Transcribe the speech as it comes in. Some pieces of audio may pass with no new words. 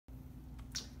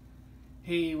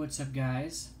Hey, what's up,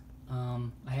 guys?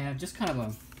 I have just kind of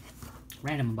a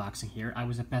random unboxing here. I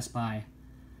was at Best Buy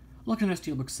looking at a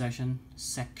Steelbook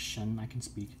section, I can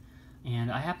speak,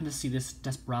 and I happened to see this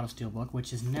Desperado Steelbook,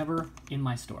 which is never in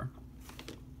my store.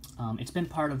 It's been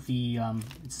part of the,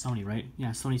 it's Sony, right?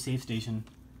 Yeah, Sony Save Station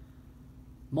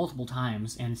multiple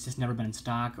times, and it's just never been in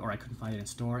stock, or I couldn't find it in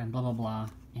store, and blah, blah, blah.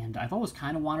 And I've always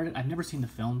kind of wanted it. I've never seen the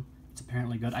film. It's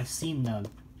apparently good. I've seen the,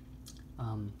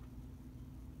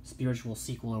 spiritual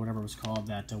sequel or whatever it was called,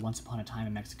 that Once Upon a Time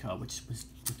in Mexico, which was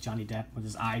with Johnny Depp with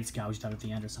his eyes gouged out at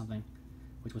the end or something,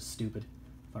 which was stupid,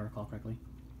 if I recall correctly.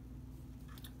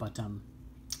 But I've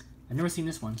never seen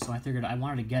this one, so I figured I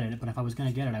wanted to get it, but if I was going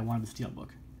to get it, I wanted the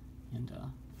Steelbook. And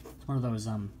it's one of those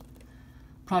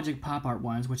project pop art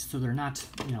ones, which, so they're not,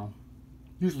 you know,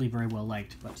 usually very well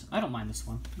liked, but I don't mind this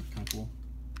one. It's kind of cool.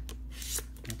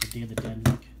 Like the Day of the Dead,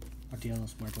 like, or Dia de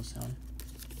los Muertos salad.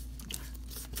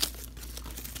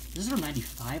 This is from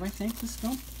 '95, I think, this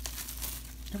film.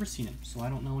 Never seen it, so I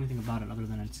don't know anything about it other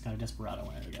than it's got a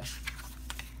Desperado in it, I guess.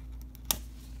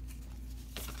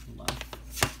 Hold on.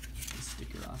 Get the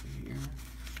sticker off of here.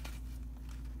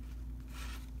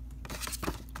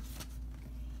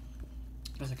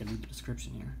 I guess I could read the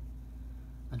description here.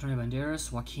 Antonio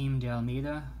Banderas, Joaquim de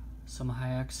Almeida, Salma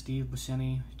Hayek, Steve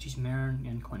Buscemi, Cheech Marin,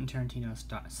 and Quentin Tarantino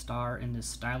star in this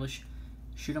stylish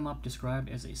shoot-'em-up described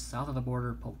as a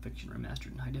south-of-the-border Pulp Fiction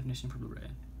remastered in high definition for Blu-ray.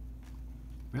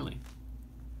 Really?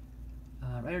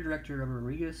 Writer-director Robert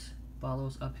Rodriguez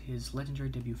follows up his legendary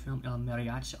debut film El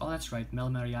Mariachi. Oh, that's right, El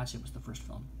Mariachi was the first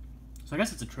film. So I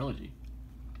guess it's a trilogy.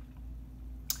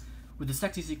 With a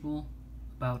sexy sequel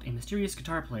about a mysterious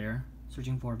guitar player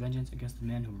searching for vengeance against the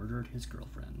man who murdered his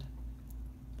girlfriend.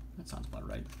 That sounds about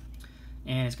right.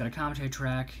 And it's got a commentary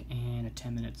track and a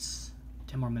 10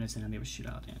 more minutes and then they would shoot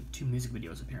out, and 2 music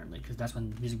videos apparently, because that's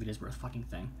when music videos were a fucking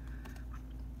thing.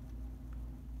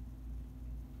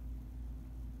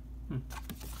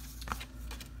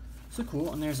 So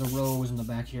cool, and there's a rose in the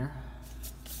back here.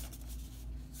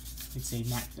 It's a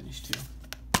matte finish too.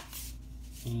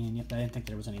 And yep, I didn't think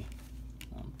there was any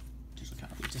digital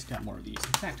copy. Just got more of these.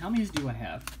 In fact, how many do I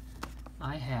have?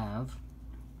 I've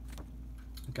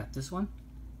got this one.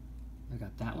 I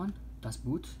got that one. Das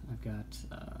Boot. I've got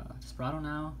Desperado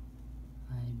now.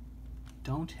 I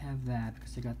don't have that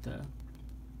because I got the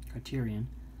Criterion.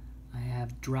 I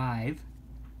have Drive.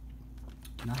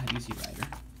 Do not have Easy Rider.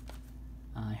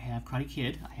 I have Karate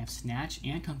Kid. I have Snatch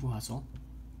and Kung Fu Hustle.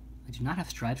 I do not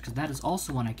have Stripes because that is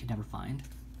also one I could never find.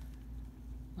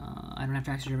 I don't have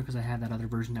Taxi Driver because I have that other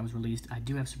version that was released. I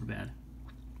do have Superbad.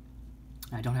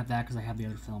 I don't have that because I have the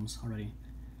other films already.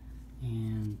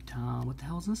 And what the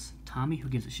hell is this? Tommy, who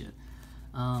gives a shit?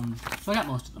 So I got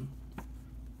most of them.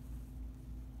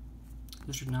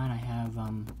 District 9, I have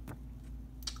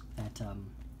that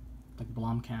like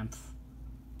Blomkamp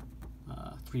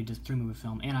 3 movie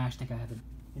film, and I actually think I have an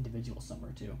individual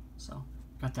somewhere too. So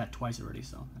got that twice already,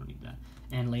 so I don't need that.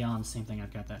 And Leon, same thing.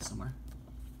 I've got that somewhere.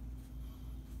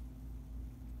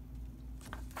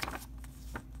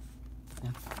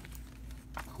 Yeah,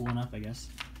 cool enough, I guess.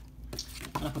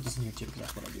 I'm gonna put this in here too because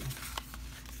that's what I do.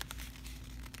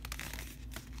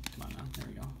 Come on now, there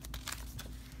we go.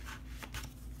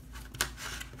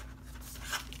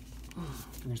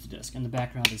 And there's the disc, and the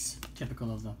background is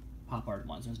typical of the pop art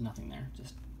ones. There's nothing there,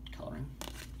 just coloring.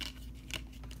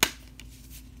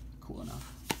 Cool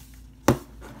enough.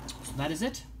 So that is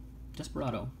it.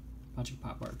 Desperado, Project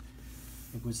Pop Art.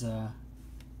 It was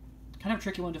kind of a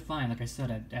tricky one to find. Like I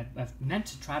said, I've meant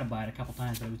to try to buy it a couple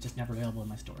times, but it was just never available in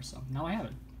my store. So now I have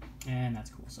it, and that's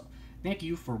cool. So thank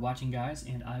you for watching, guys,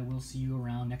 and I will see you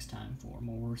around next time for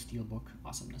more Steelbook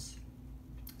awesomeness.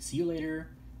 See you later,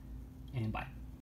 and bye.